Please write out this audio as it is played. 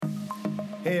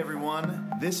Hey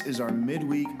everyone, this is our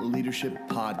midweek leadership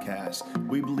podcast.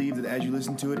 We believe that as you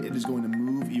listen to it, it is going to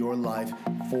move your life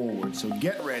forward. So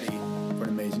get ready for an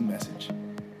amazing message.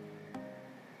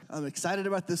 I'm excited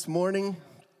about this morning.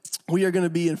 We are going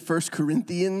to be in 1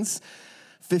 Corinthians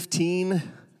 15,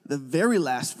 the very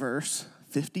last verse,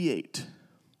 58.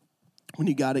 When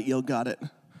you got it, you'll got it.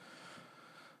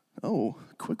 Oh,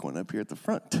 quick one up here at the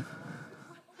front.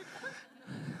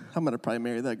 I'm going to probably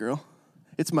marry that girl.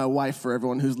 It's my wife for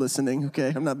everyone who's listening,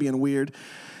 okay? I'm not being weird.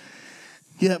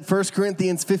 Yeah, 1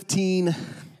 Corinthians 15,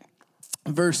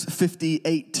 verse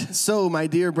 58. So, my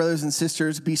dear brothers and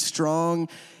sisters, be strong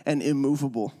and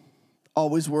immovable.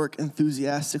 Always work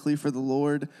enthusiastically for the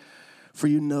Lord, for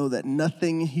you know that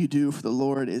nothing you do for the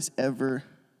Lord is ever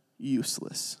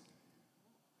useless.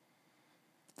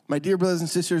 My dear brothers and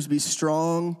sisters, be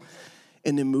strong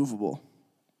and immovable.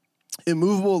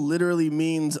 Immovable literally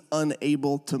means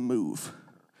unable to move.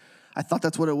 I thought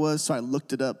that's what it was, so I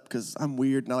looked it up because I'm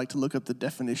weird and I like to look up the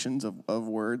definitions of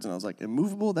words. And I was like,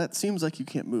 immovable? That seems like you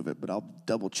can't move it, but I'll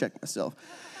double check myself.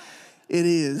 It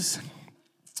is.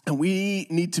 And we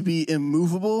need to be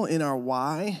immovable in our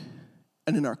why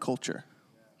and in our culture.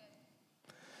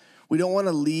 We don't want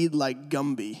to lead like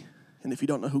Gumby. And if you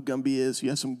don't know who Gumby is, you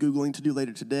have some Googling to do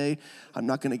later today. I'm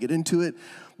not going to get into it.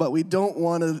 But we don't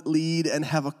want to lead and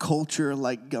have a culture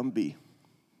like Gumby,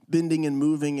 bending and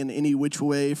moving in any which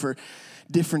way for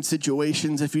different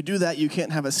situations. If you do that, you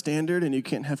can't have a standard and you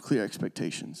can't have clear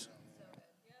expectations.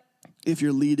 If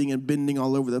you're leading and bending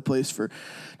all over the place for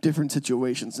different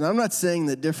situations. And I'm not saying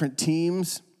that different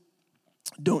teams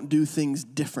don't do things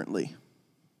differently,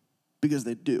 because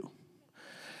they do.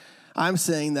 I'm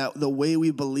saying that the way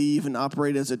we believe and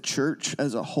operate as a church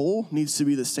as a whole needs to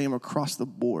be the same across the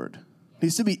board. It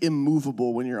needs to be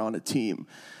immovable when you're on a team.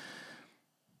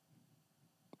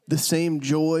 The same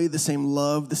joy, the same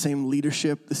love, the same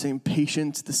leadership, the same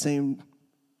patience, the same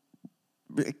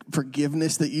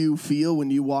forgiveness that you feel when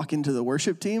you walk into the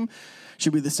worship team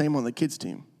should be the same on the kids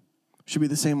team. Should be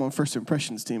the same on First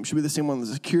Impressions team. Should be the same on the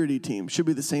security team. Should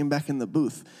be the same back in the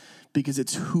booth, because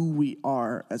it's who we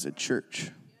are as a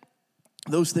church.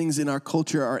 Those things in our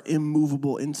culture are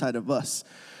immovable inside of us.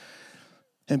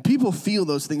 And people feel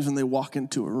those things when they walk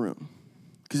into a room.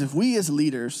 Because if we as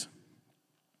leaders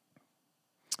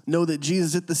know that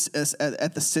Jesus is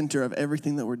at the center of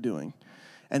everything that we're doing,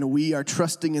 and we are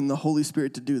trusting in the Holy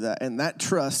Spirit to do that, and that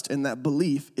trust and that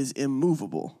belief is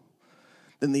immovable,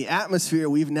 then the atmosphere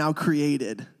we've now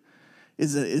created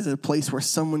is a place where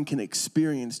someone can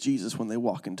experience Jesus when they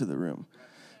walk into the room.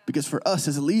 Because for us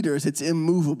as leaders, it's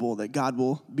immovable that God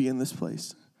will be in this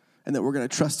place, and that we're going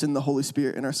to trust in the Holy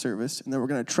Spirit in our service, and that we're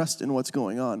going to trust in what's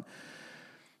going on,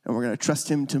 and we're going to trust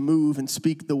him to move and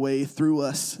speak the way through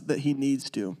us that he needs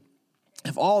to.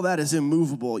 If all that is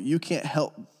immovable, you can't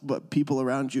help but people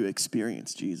around you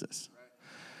experience Jesus.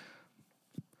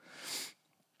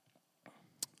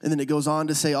 And then it goes on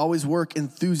to say, always work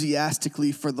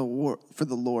enthusiastically for the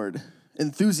Lord.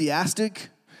 Enthusiastic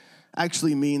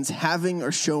actually means having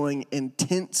or showing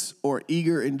intense or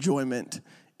eager enjoyment,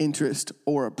 interest,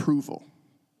 or approval.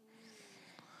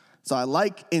 So I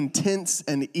like intense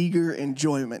and eager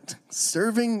enjoyment.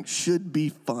 Serving should be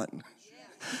fun.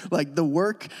 Like the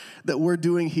work that we're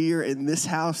doing here in this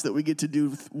house that we get to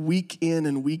do week in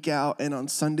and week out, and on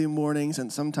Sunday mornings,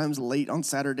 and sometimes late on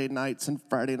Saturday nights and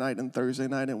Friday night and Thursday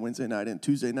night and Wednesday night and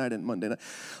Tuesday night and Monday night.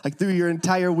 Like through your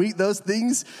entire week, those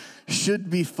things should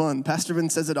be fun. Pastor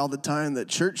Vin says it all the time, that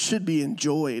church should be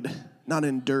enjoyed, not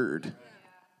endured.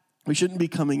 We shouldn't be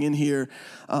coming in here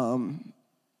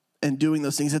and doing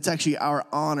those things. It's actually our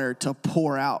honor to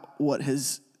pour out what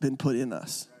has been put in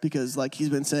us. Because like he's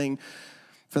been saying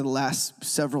for the last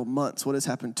several months, what has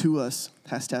happened to us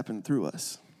has to happen through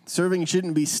us. Serving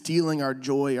shouldn't be stealing our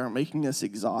joy or making us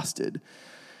exhausted.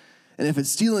 And if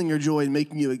it's stealing your joy and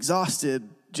making you exhausted,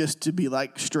 just to be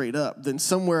like straight up, then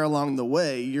somewhere along the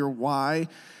way, your why,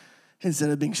 instead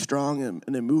of being strong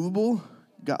and immovable,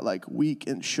 got like weak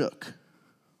and shook.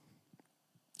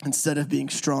 Instead of being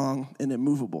strong and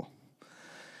immovable.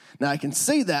 Now, I can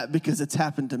say that because it's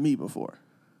happened to me before.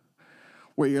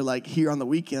 Where you're like here on the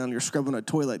weekend, you're scrubbing a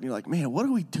toilet, and you're like, man, what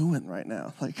are we doing right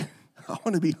now? Like, I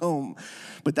want to be home.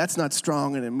 But that's not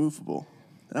strong and immovable.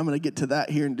 And I'm going to get to that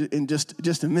here in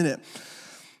just a minute.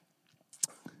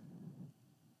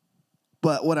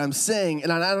 But what I'm saying,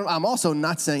 and I'm also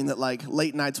not saying that like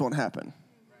late nights won't happen.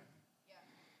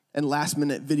 And last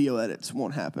minute video edits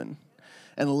won't happen.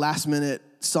 And last minute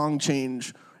song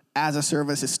change as a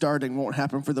service is starting won't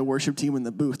happen for the worship team in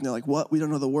the booth. And they're like, what? We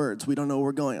don't know the words. We don't know where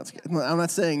we're going. I'm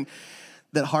not saying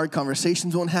that hard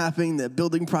conversations won't happen, that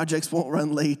building projects won't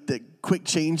run late, that quick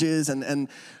changes and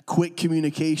quick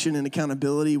communication and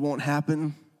accountability won't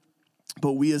happen.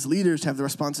 But we as leaders have the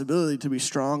responsibility to be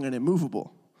strong and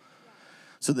immovable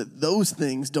so that those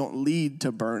things don't lead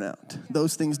to burnout.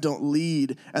 Those things don't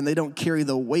lead, and they don't carry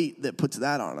the weight that puts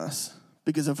that on us.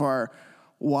 Because if our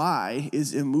why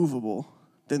is immovable,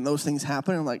 then those things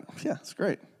happen, and like, yeah, it's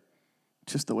great.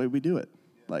 It's just the way we do it.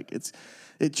 Like,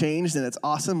 it changed, and it's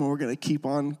awesome, and we're going to keep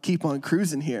on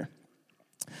cruising here.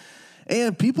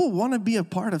 And people want to be a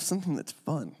part of something that's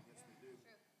fun.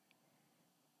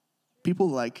 People,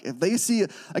 like, if they see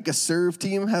like a serve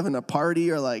team having a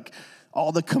party, or like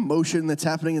all the commotion that's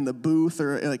happening in the booth,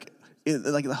 or like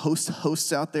the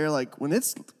hosts out there, like when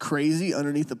it's crazy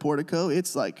underneath the portico,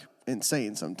 it's like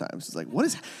insane sometimes. It's like,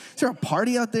 is there a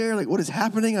party out there? Like, what is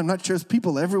happening? I'm not sure. There's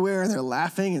people everywhere, and they're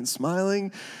laughing and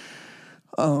smiling.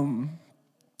 And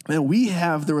we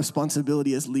have the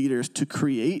responsibility as leaders to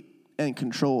create and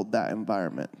control that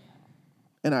environment.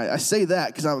 And I say that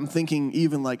because I'm thinking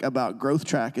even like about Growth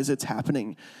Track as it's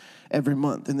happening every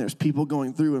month. And there's people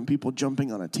going through and people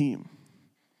jumping on a team.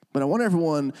 But I want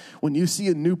everyone, when you see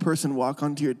a new person walk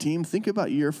onto your team, think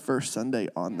about your first Sunday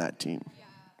on that team.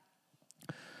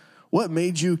 What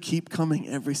made you keep coming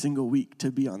every single week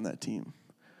to be on that team?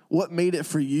 What made it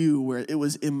for you where it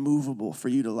was immovable for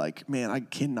you to like, man, I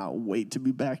cannot wait to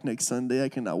be back next Sunday. I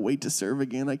cannot wait to serve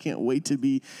again. I can't wait to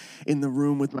be in the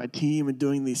room with my team and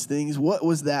doing these things. What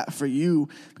was that for you?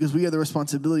 Because we have the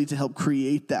responsibility to help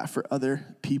create that for other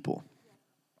people.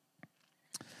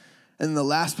 And the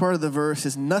last part of the verse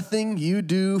is, nothing you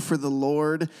do for the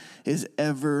Lord is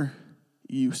ever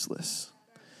useless.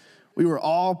 We were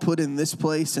all put in this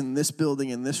place, in this building,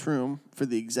 in this room for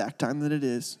the exact time that it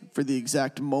is, for the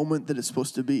exact moment that it's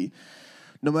supposed to be.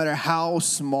 No matter how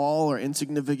small or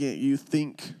insignificant you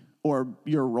think or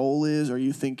your role is, or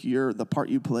you think the part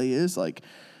you play is, like,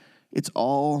 it's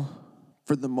all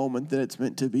for the moment that it's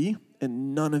meant to be,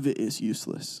 and none of it is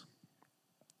useless.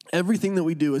 Everything that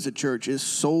we do as a church is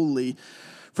solely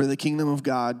for the kingdom of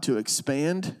God to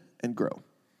expand and grow.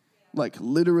 Like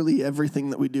literally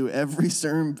everything that we do, every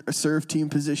serve team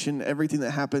position, everything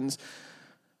that happens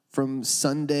from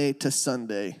Sunday to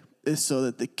Sunday is so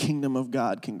that the kingdom of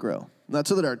God can grow. Not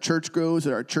so that our church grows,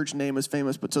 that our church name is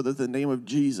famous, but so that the name of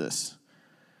Jesus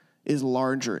is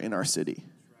larger in our city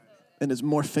and is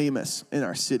more famous in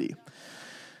our city.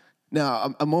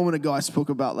 Now, a moment ago, I spoke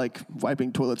about like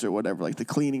wiping toilets or whatever, like the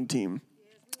cleaning team.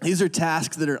 These are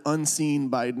tasks that are unseen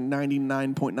by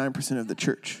 99.9% of the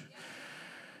church.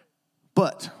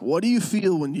 But what do you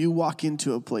feel when you walk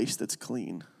into a place that's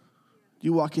clean?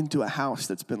 You walk into a house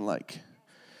that's been like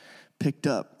picked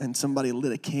up and somebody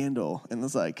lit a candle and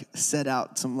was like set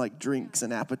out some like drinks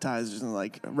and appetizers and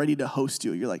like ready to host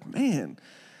you. You're like, man,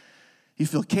 you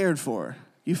feel cared for.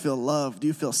 You feel loved.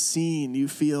 You feel seen. You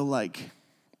feel like,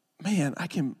 man, I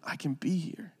can be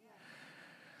here.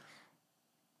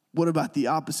 What about the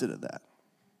opposite of that?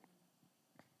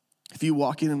 If you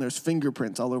walk in and there's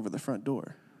fingerprints all over the front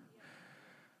door,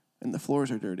 and the floors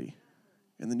are dirty,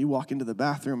 and then you walk into the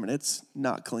bathroom and it's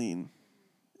not clean,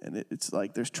 and it's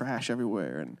like there's trash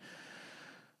everywhere and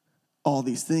all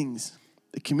these things,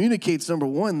 it communicates, number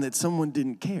one, that someone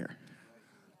didn't care.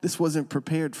 This wasn't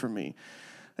prepared for me.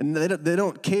 And they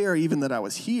don't care even that I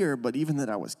was here, but even that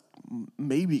I was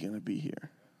maybe going to be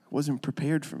here. It wasn't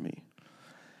prepared for me.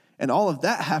 And all of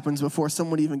that happens before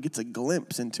someone even gets a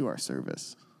glimpse into our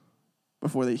service,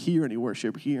 before they hear any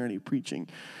worship, hear any preaching.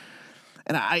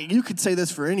 And you could say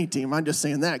this for any team. I'm just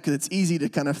saying that because it's easy to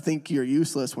kind of think you're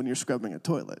useless when you're scrubbing a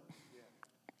toilet.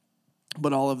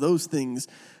 But all of those things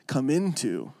come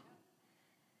into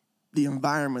the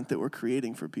environment that we're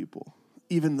creating for people.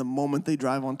 Even the moment they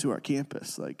drive onto our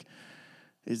campus, like,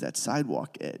 is that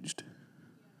sidewalk edged?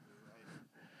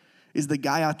 Is the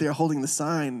guy out there holding the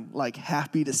sign, like,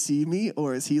 happy to see me?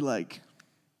 Or is he, like,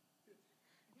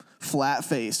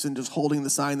 flat-faced and just holding the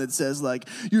sign that says, like,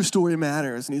 your story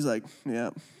matters? And he's like, yeah,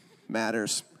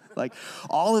 matters. Like,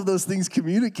 all of those things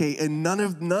communicate, and none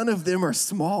of them are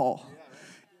small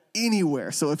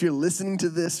anywhere. So if you're listening to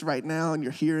this right now and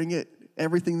you're hearing it,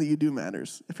 everything that you do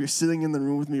matters. If you're sitting in the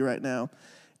room with me right now,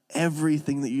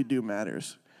 everything that you do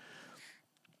matters.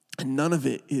 And none of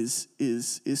it is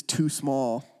too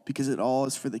small because it all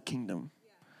is for the kingdom.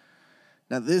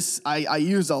 Now this, I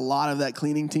use a lot of that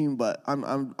cleaning team, but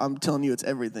I'm telling you it's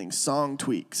everything. Song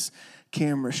tweaks,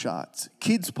 camera shots,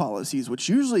 kids policies, which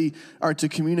usually are to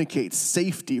communicate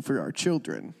safety for our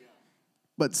children.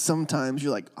 But sometimes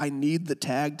you're like, I need the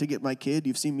tag to get my kid.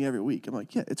 You've seen me every week. I'm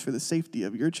like, yeah, it's for the safety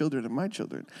of your children and my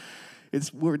children.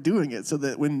 We're doing it so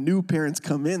that when new parents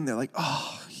come in, they're like,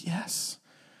 oh, yes.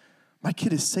 My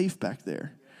kid is safe back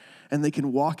there. And they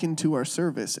can walk into our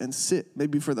service and sit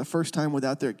maybe for the first time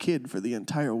without their kid for the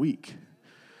entire week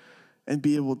and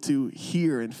be able to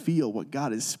hear and feel what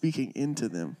God is speaking into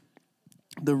them.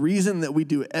 The reason that we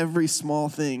do every small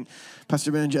thing,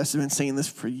 Pastor Ben and Jess have been saying this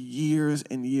for years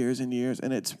and years and years,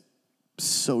 and it's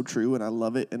so true, and I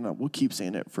love it, and we'll keep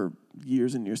saying it for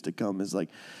years and years to come, is like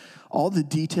all the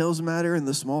details matter and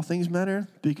the small things matter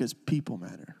because people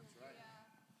matter.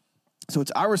 So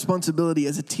it's our responsibility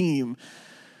as a team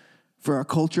for our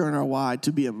culture and our why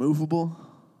to be immovable,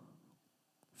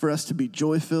 for us to be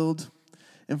joy-filled,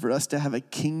 and for us to have a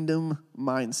kingdom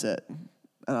mindset.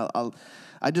 And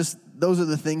those are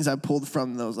the things I pulled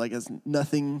from those, like, as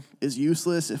nothing is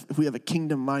useless. If we have a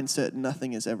kingdom mindset,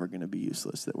 nothing is ever going to be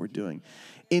useless that we're doing.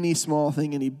 Any small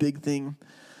thing, any big thing.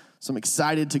 So I'm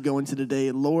excited to go into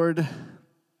today. Lord,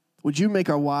 would you make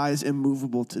our whys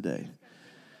immovable today?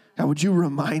 God, would you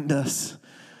remind us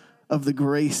of the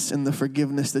grace and the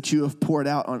forgiveness that you have poured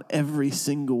out on every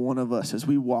single one of us as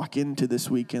we walk into this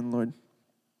weekend, Lord.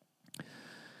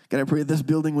 God, I pray that this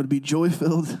building would be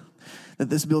joy-filled, that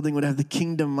this building would have the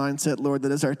kingdom mindset, Lord,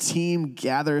 that as our team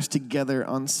gathers together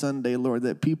on Sunday, Lord,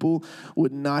 that people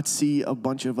would not see a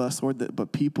bunch of us, Lord,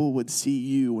 but people would see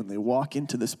you when they walk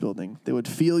into this building. They would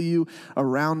feel you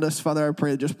around us. Father, I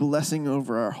pray just blessing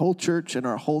over our whole church and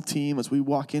our whole team as we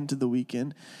walk into the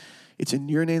weekend. It's in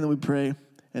your name that we pray.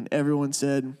 And everyone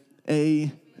said,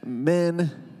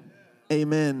 amen,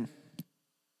 amen.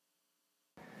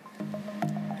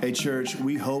 Hey, church,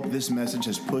 we hope this message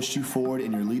has pushed you forward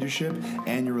in your leadership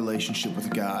and your relationship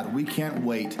with God. We can't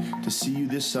wait to see you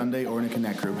this Sunday or in a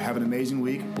Connect group. Have an amazing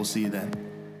week. We'll see you then.